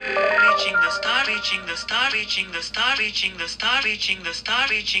star, reaching the star, reaching the star, reaching the star, reaching the star,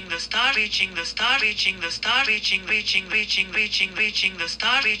 reaching the star, reaching the star, reaching the star, reaching the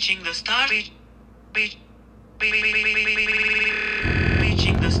star, reaching the star,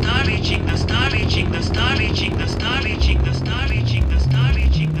 reaching the star, reaching the star, reaching the star, reaching the star, reaching